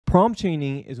Prompt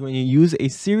chaining is when you use a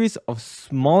series of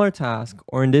smaller tasks,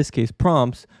 or in this case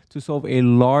prompts, to solve a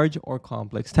large or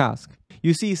complex task.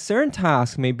 You see, certain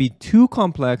tasks may be too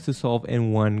complex to solve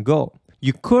in one go.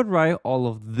 You could write all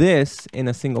of this in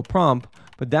a single prompt,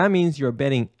 but that means you're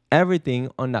betting everything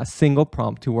on that single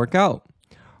prompt to work out.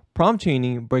 Prompt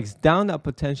chaining breaks down that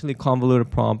potentially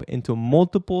convoluted prompt into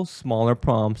multiple smaller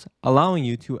prompts, allowing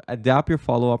you to adapt your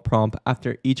follow-up prompt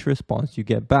after each response you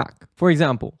get back. For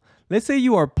example, let's say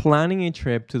you are planning a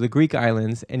trip to the Greek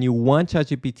islands and you want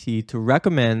ChatGPT to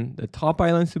recommend the top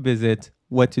islands to visit,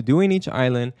 what to do in each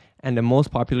island, and the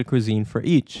most popular cuisine for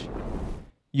each.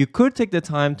 You could take the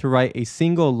time to write a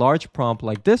single large prompt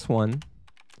like this one,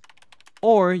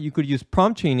 or you could use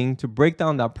prompt chaining to break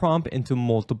down that prompt into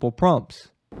multiple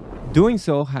prompts. Doing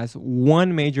so has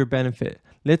one major benefit.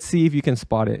 Let's see if you can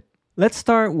spot it. Let's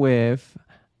start with,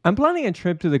 I'm planning a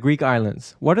trip to the Greek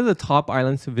islands. What are the top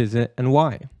islands to visit and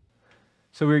why?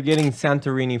 So we're getting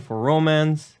Santorini for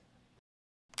romance,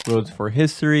 Rhodes for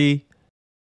history,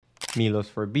 Milos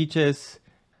for beaches.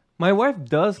 My wife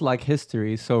does like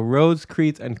history, so Rhodes,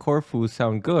 Crete, and Corfu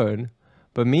sound good.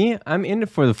 But me, I'm in it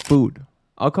for the food.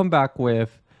 I'll come back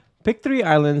with, pick 3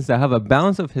 islands that have a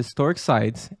balance of historic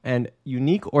sites and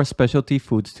unique or specialty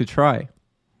foods to try.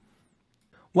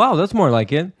 Wow, that's more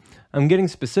like it. I'm getting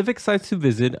specific sites to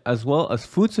visit as well as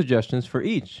food suggestions for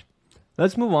each.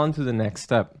 Let's move on to the next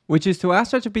step, which is to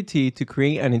ask ChatGPT to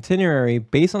create an itinerary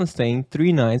based on staying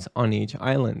 3 nights on each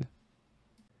island.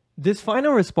 This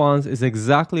final response is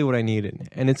exactly what I needed,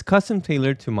 and it's custom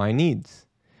tailored to my needs.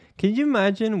 Can you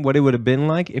imagine what it would have been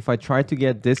like if I tried to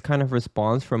get this kind of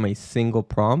response from a single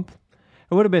prompt?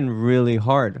 It would have been really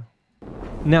hard.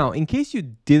 Now, in case you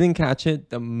didn't catch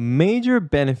it, the major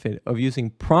benefit of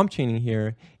using prompt chaining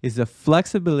here is the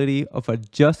flexibility of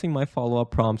adjusting my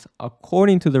follow-up prompts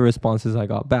according to the responses I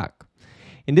got back.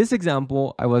 In this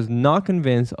example, I was not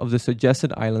convinced of the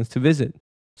suggested islands to visit,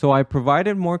 so I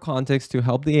provided more context to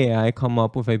help the AI come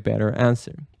up with a better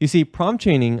answer. You see, prompt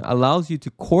chaining allows you to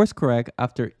course correct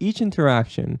after each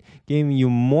interaction, giving you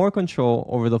more control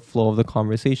over the flow of the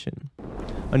conversation.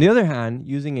 On the other hand,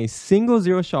 using a single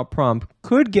zero-shot prompt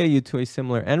could get you to a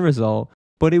similar end result,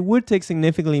 but it would take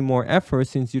significantly more effort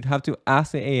since you'd have to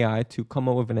ask the AI to come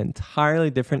up with an entirely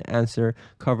different answer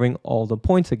covering all the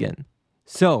points again.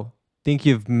 So, think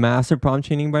you've mastered prompt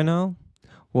chaining by now?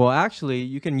 Well, actually,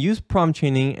 you can use prompt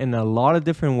chaining in a lot of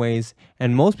different ways,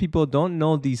 and most people don't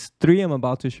know these 3 I'm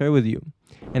about to share with you.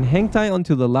 And hang tight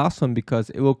onto the last one because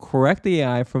it will correct the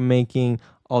AI from making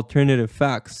alternative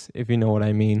facts, if you know what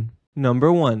I mean.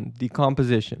 Number 1,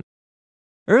 decomposition.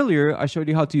 Earlier, I showed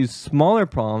you how to use smaller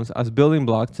prompts as building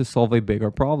blocks to solve a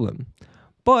bigger problem.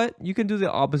 But you can do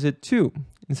the opposite too.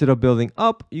 Instead of building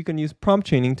up, you can use prompt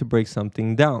chaining to break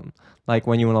something down, like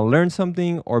when you want to learn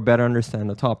something or better understand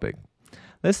a topic.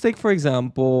 Let's take, for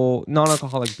example,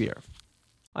 non-alcoholic beer.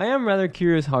 I am rather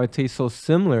curious how it tastes so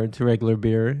similar to regular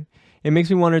beer. It makes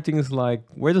me wonder things like,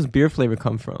 where does beer flavor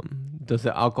come from? Does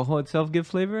the alcohol itself give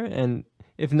flavor? And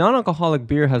if non-alcoholic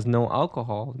beer has no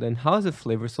alcohol, then how is the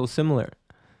flavor so similar?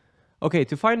 Okay,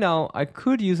 to find out, I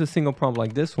could use a single prompt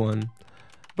like this one,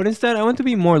 but instead I want to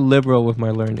be more liberal with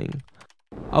my learning.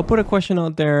 I'll put a question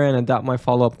out there and adapt my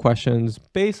follow-up questions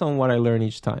based on what I learn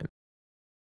each time.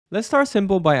 Let's start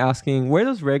simple by asking, where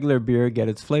does regular beer get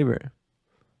its flavor?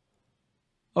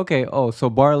 Okay, so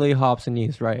barley, hops, and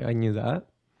yeast, right? I knew that.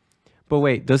 But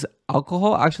wait, does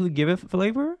alcohol actually give it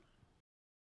flavor?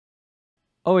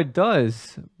 Oh, it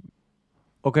does.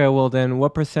 Okay, well then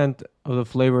what percent of the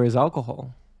flavor is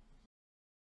alcohol?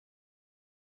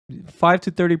 5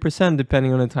 to 30%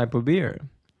 depending on the type of beer.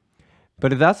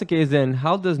 But if that's the case, then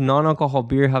how does non-alcohol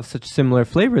beer have such similar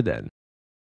flavor then?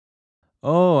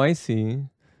 Oh, I see.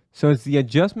 So it's the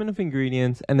adjustment of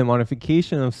ingredients and the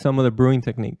modification of some of the brewing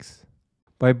techniques.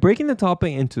 By breaking the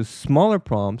topic into smaller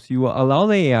prompts, you will allow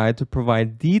the AI to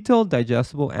provide detailed,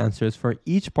 digestible answers for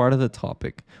each part of the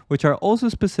topic, which are also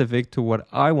specific to what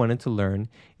I wanted to learn,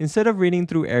 instead of reading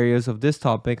through areas of this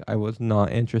topic I was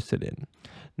not interested in.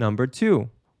 Number 2,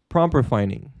 prompt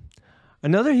refining.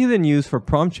 Another hidden use for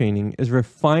prompt chaining is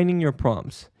refining your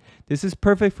prompts. This is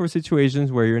perfect for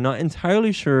situations where you're not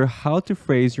entirely sure how to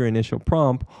phrase your initial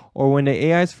prompt, or when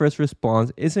the AI's first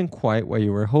response isn't quite what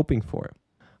you were hoping for.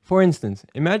 For instance,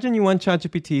 imagine you want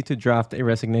ChatGPT to draft a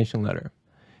resignation letter.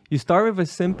 You start with a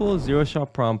simple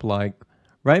zero-shot prompt like,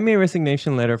 write me a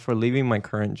resignation letter for leaving my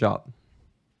current job.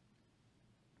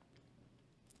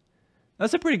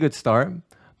 That's a pretty good start,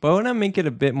 but I want to make it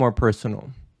a bit more personal.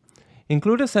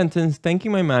 Include a sentence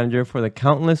thanking my manager for the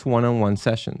countless one-on-one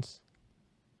sessions.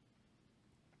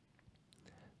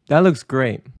 That looks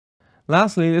great.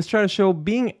 Lastly, let's try to show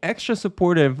being extra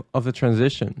supportive of the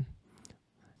transition.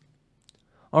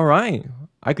 All right,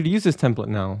 I could use this template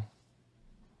now.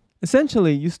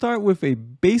 Essentially, you start with a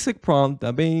basic prompt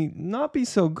that may not be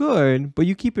so good, but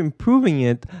you keep improving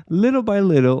it little by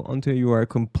little until you are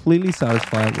completely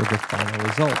satisfied with the final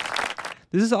result.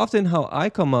 This is often how I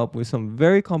come up with some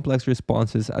very complex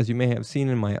responses, as you may have seen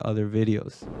in my other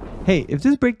videos. Hey, if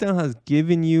this breakdown has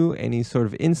given you any sort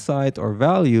of insight or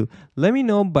value, let me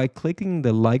know by clicking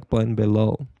the like button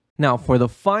below. Now, for the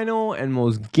final and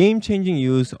most game-changing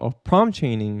use of prompt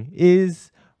chaining is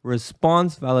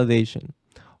response validation,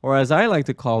 or as I like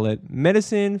to call it,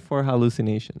 medicine for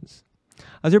hallucinations.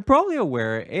 As you're probably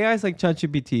aware, AIs like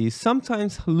ChatGPT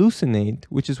sometimes hallucinate,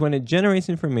 which is when it generates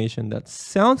information that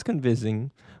sounds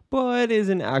convincing, but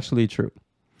isn't actually true.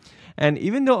 And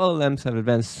even though LLMs have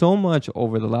advanced so much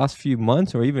over the last few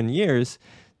months or even years,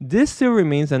 this still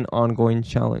remains an ongoing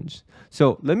challenge.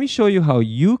 So let me show you how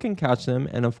you can catch them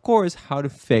and of course, how to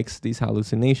fix these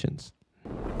hallucinations.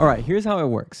 All right, here's how it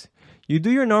works. You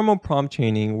do your normal prompt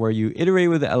chaining where you iterate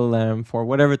with the LLM for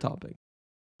whatever topic.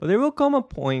 But there will come a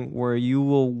point where you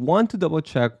will want to double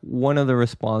check one of the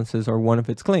responses or one of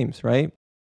its claims, right?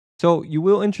 So you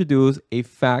will introduce a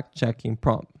fact-checking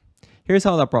prompt. Here's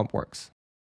how that prompt works.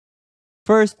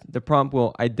 First, the prompt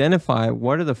will identify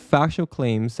what are the factual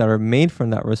claims that are made from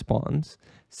that response.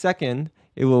 Second,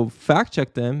 it will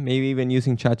fact-check them, maybe even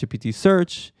using ChatGPT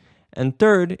search. And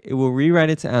third, it will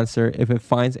rewrite its answer if it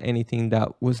finds anything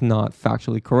that was not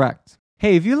factually correct.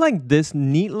 Hey, if you like this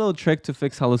neat little trick to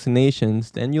fix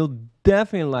hallucinations, then you'll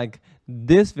definitely like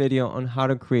this video on how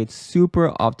to create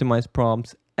super optimized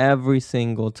prompts every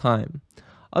single time.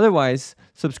 Otherwise,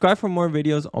 subscribe for more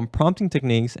videos on prompting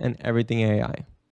techniques and everything AI.